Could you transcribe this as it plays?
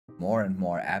More and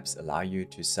more apps allow you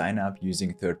to sign up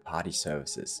using third-party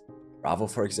services. Bravo,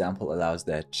 for example, allows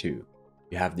that too.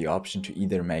 You have the option to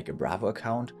either make a Bravo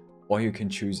account or you can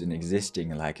choose an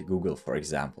existing like Google, for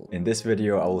example. In this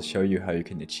video, I will show you how you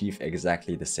can achieve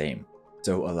exactly the same.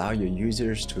 So allow your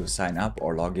users to sign up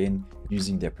or log in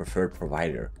using their preferred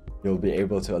provider. You'll be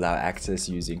able to allow access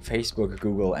using Facebook,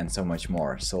 Google, and so much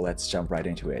more. So let's jump right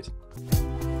into it.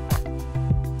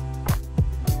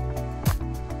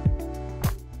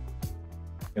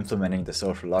 Implementing the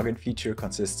social login feature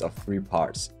consists of three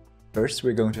parts. First,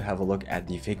 we're going to have a look at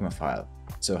the Figma file.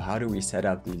 So how do we set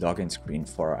up the login screen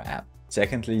for our app?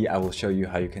 Secondly, I will show you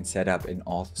how you can set up an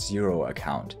Auth0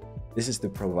 account. This is the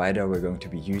provider we're going to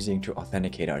be using to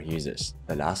authenticate our users.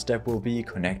 The last step will be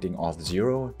connecting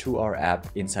Auth0 to our app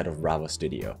inside of Bravo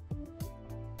Studio.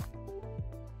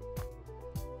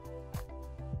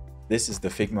 This is the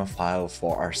Figma file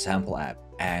for our sample app,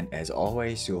 and as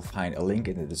always, you'll find a link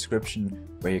in the description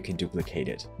where you can duplicate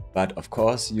it. But of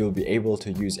course, you'll be able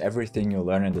to use everything you'll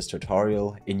learn in this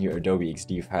tutorial in your Adobe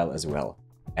XD file as well.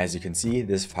 As you can see,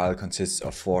 this file consists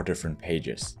of 4 different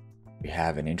pages. We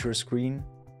have an intro screen,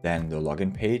 then the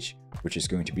login page, which is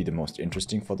going to be the most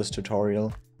interesting for this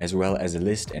tutorial, as well as a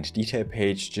list and detail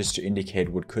page just to indicate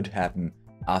what could happen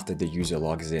after the user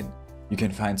logs in. You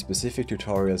can find specific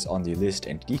tutorials on the list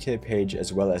and detail page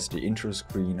as well as the intro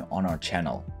screen on our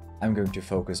channel. I'm going to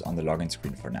focus on the login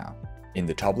screen for now. In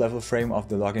the top level frame of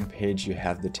the login page, you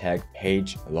have the tag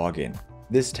page login.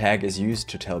 This tag is used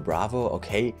to tell Bravo,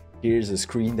 okay, here's a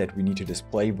screen that we need to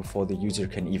display before the user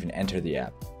can even enter the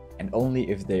app. And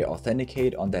only if they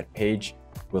authenticate on that page,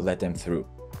 we'll let them through.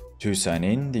 To sign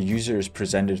in, the user is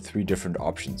presented 3 different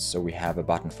options. So we have a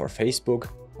button for Facebook,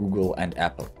 Google, and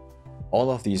Apple. All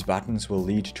of these buttons will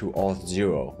lead to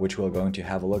Auth0, which we're going to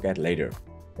have a look at later.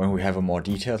 When we have a more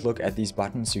detailed look at these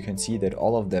buttons, you can see that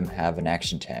all of them have an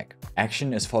action tag.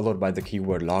 Action is followed by the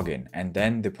keyword login and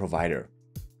then the provider.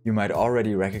 You might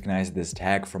already recognize this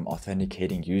tag from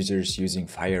authenticating users using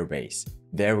Firebase.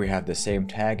 There we have the same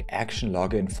tag, action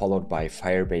login, followed by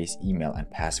Firebase email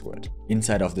and password.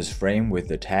 Inside of this frame with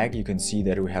the tag, you can see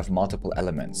that we have multiple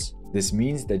elements. This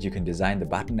means that you can design the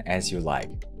button as you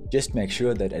like. Just make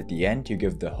sure that at the end you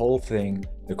give the whole thing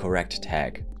the correct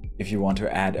tag. If you want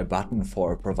to add a button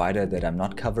for a provider that I'm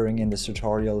not covering in this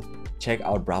tutorial, check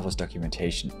out Bravo's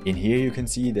documentation. In here you can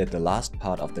see that the last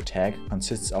part of the tag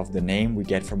consists of the name we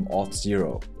get from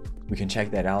Auth0. We can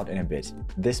check that out in a bit.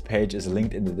 This page is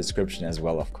linked in the description as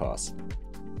well, of course.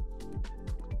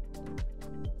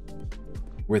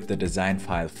 With the design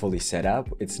file fully set up,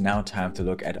 it's now time to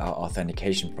look at our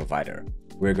authentication provider.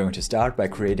 We're going to start by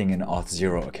creating an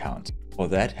Auth0 account. For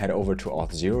that, head over to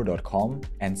auth0.com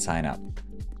and sign up.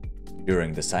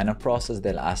 During the sign up process,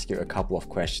 they'll ask you a couple of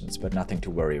questions, but nothing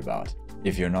to worry about.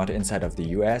 If you're not inside of the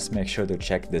US, make sure to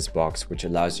check this box, which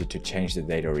allows you to change the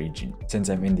data region. Since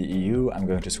I'm in the EU, I'm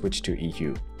going to switch to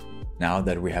EU. Now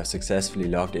that we have successfully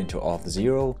logged into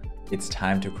Auth0, it's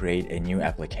time to create a new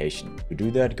application. To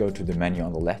do that, go to the menu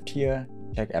on the left here,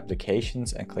 check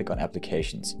Applications and click on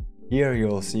Applications. Here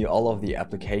you'll see all of the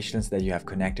applications that you have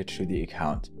connected to the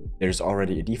account. There's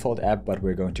already a default app, but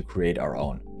we're going to create our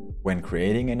own. When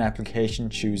creating an application,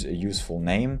 choose a useful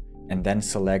name and then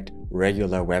select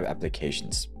Regular Web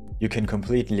Applications. You can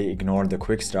completely ignore the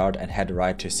quick start and head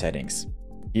right to Settings.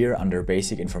 Here under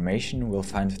Basic Information, we'll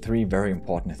find 3 very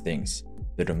important things: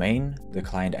 the domain, the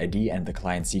client ID, and the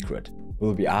client secret.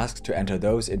 We'll be asked to enter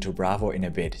those into Bravo in a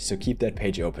bit, so keep that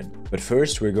page open. But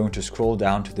first, we're going to scroll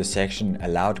down to the section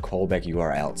Allowed Callback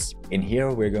URLs. In here,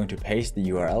 we're going to paste the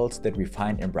URLs that we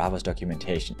find in Bravo's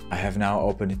documentation. I have now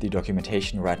opened the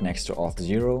documentation right next to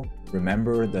Auth0.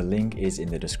 Remember, the link is in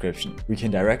the description. We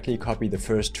can directly copy the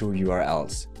first 2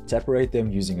 URLs, separate them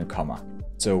using a comma.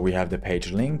 So we have the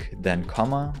page link, then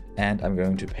comma, and I'm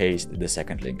going to paste the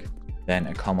second link. Then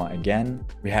a comma again.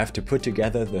 We have to put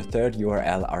together the third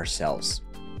URL ourselves.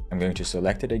 I'm going to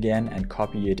select it again and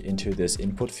copy it into this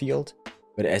input field.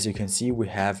 But as you can see, we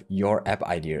have your app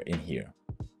ID in here.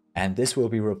 And this will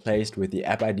be replaced with the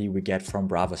app ID we get from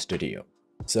Bravo Studio.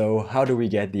 So how do we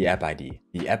get the app ID?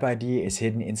 The app ID is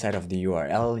hidden inside of the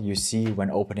URL you see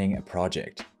when opening a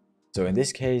project. So in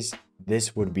this case,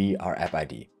 this would be our app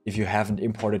ID. If you haven't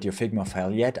imported your Figma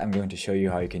file yet, I'm going to show you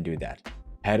how you can do that.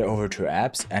 Head over to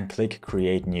Apps and click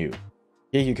Create New.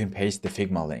 Here you can paste the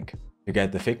Figma link. To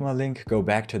get the Figma link, go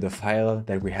back to the file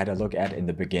that we had a look at in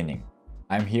the beginning.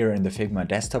 I'm here in the Figma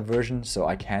desktop version, so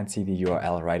I can't see the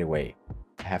URL right away.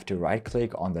 I have to right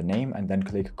click on the name and then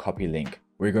click Copy Link.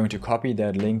 We're going to copy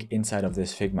that link inside of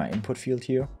this Figma input field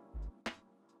here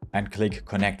and click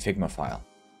Connect Figma File.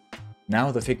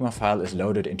 Now the Figma file is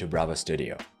loaded into Bravo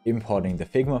Studio. Importing the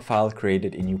Figma file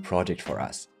created a new project for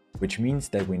us, which means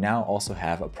that we now also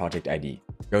have a project ID.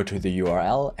 Go to the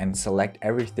URL and select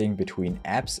everything between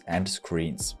apps and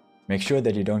screens. Make sure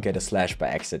that you don't get a slash by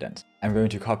accident. I'm going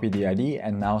to copy the ID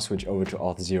and now switch over to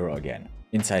Auth0 again.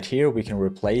 Inside here we can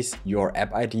replace your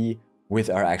app ID with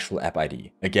our actual app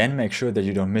ID. Again, make sure that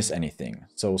you don't miss anything,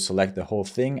 so select the whole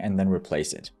thing and then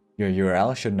replace it. Your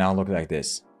URL should now look like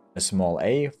this: a small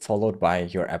a followed by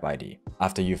your app ID.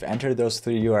 After you've entered those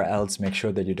 3 URLs, make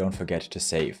sure that you don't forget to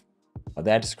save. For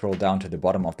that, scroll down to the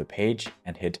bottom of the page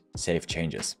and hit Save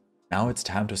Changes. Now it's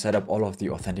time to set up all of the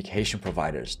authentication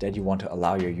providers that you want to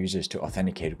allow your users to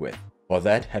authenticate with. For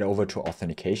that, head over to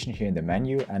Authentication here in the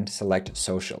menu and select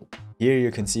Social. Here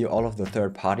you can see all of the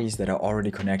third parties that are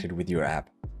already connected with your app.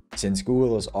 Since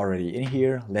Google is already in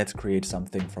here, let's create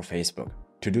something for Facebook.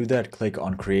 To do that, click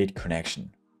on Create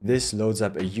Connection. This loads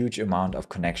up a huge amount of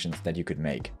connections that you could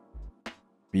make.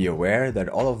 Be aware that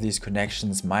all of these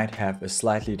connections might have a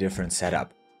slightly different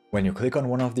setup. When you click on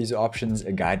one of these options,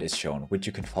 a guide is shown, which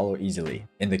you can follow easily.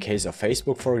 In the case of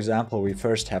Facebook, for example, we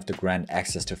first have to grant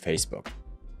access to Facebook,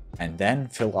 and then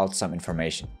fill out some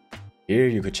information. Here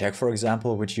you could check, for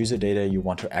example, which user data you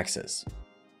want to access.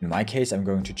 In my case, I'm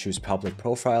going to choose public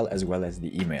profile as well as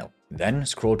the email. Then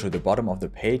scroll to the bottom of the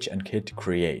page and hit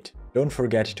Create. Don't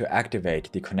forget to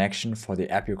activate the connection for the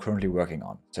app you're currently working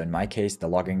on. So in my case, the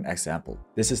login example.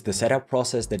 This is the setup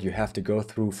process that you have to go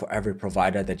through for every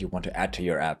provider that you want to add to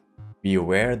your app. Be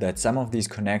aware that some of these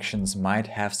connections might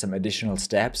have some additional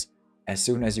steps as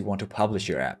soon as you want to publish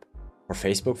your app. For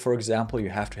Facebook, for example, you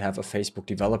have to have a Facebook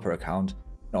developer account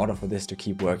in order for this to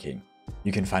keep working.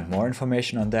 You can find more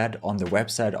information on that on the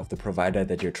website of the provider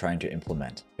that you're trying to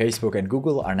implement. Facebook and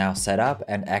Google are now set up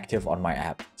and active on my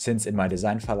app. Since in my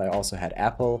design file I also had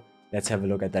Apple, let's have a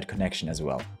look at that connection as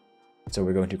well. So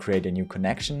we're going to create a new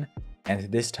connection, and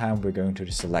this time we're going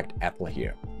to select Apple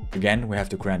here. Again, we have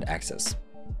to grant access.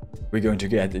 We're going to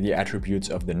get the attributes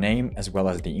of the name as well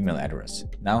as the email address.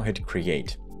 Now hit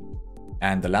Create.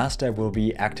 And the last step will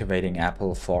be activating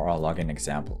Apple for our login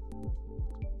example.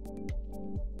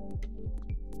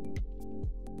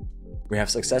 We have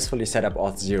successfully set up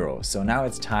Auth0, so now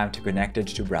it's time to connect it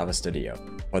to Bravo Studio.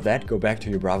 For that, go back to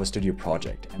your Bravo Studio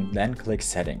project and then click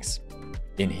Settings.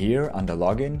 In here, under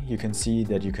Login, you can see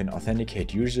that you can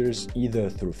authenticate users either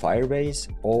through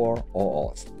Firebase or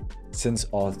OAuth. Since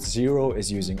Auth0 is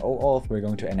using OAuth, we're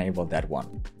going to enable that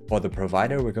one. For the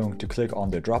provider, we're going to click on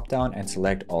the dropdown and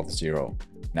select Auth0.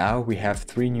 Now we have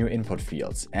 3 new input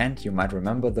fields, and you might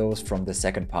remember those from the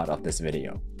second part of this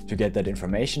video. To get that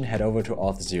information, head over to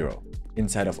Auth0.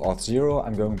 Inside of Auth0,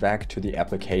 I'm going back to the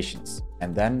applications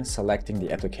and then selecting the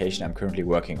application I'm currently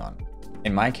working on.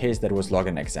 In my case, that was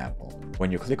login example. When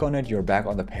you click on it, you're back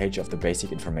on the page of the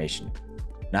basic information.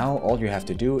 Now all you have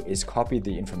to do is copy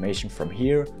the information from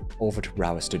here over to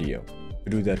Bravo Studio. To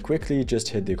do that quickly, just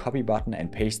hit the copy button and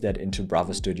paste that into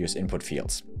Bravo Studio's input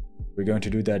fields. We're going to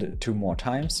do that 2 more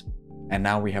times, and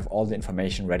now we have all the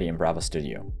information ready in Bravo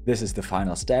Studio. This is the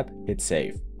final step, hit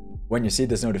save. When you see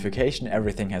this notification,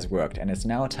 everything has worked, and it's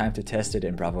now time to test it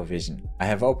in Bravo Vision. I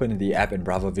have opened the app in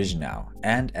Bravo Vision now,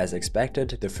 and as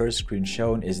expected, the first screen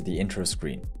shown is the intro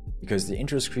screen, because the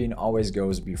intro screen always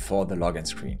goes before the login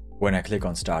screen. When I click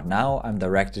on Start Now, I'm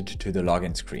directed to the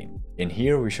login screen. In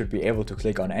here, we should be able to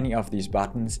click on any of these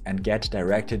buttons and get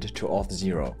directed to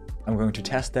Auth0. I'm going to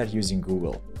test that using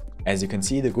Google. As you can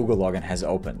see, the Google login has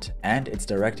opened, and it's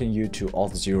directing you to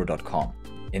auth0.com.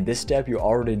 In this step, you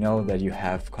already know that you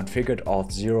have configured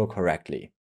Auth0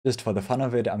 correctly. Just for the fun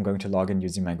of it, I'm going to log in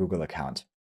using my Google account.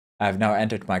 I've now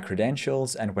entered my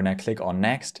credentials, and when I click on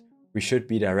Next, we should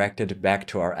be directed back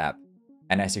to our app.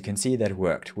 And as you can see, that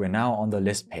worked. We're now on the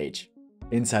list page.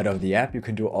 Inside of the app, you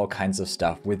can do all kinds of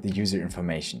stuff with the user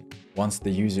information. Once the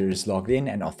user is logged in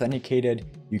and authenticated,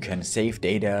 you can save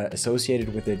data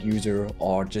associated with that user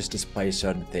or just display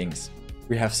certain things.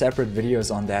 We have separate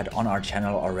videos on that on our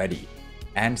channel already.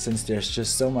 And since there's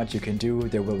just so much you can do,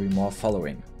 there will be more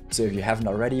following. So if you haven't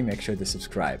already, make sure to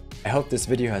subscribe. I hope this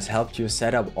video has helped you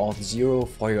set up Auth0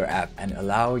 for your app and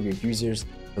allow your users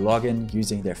to log in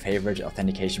using their favorite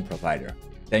authentication provider.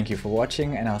 Thank you for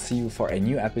watching, and I'll see you for a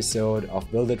new episode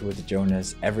of Build It with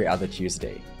Jonas every other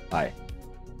Tuesday. Bye.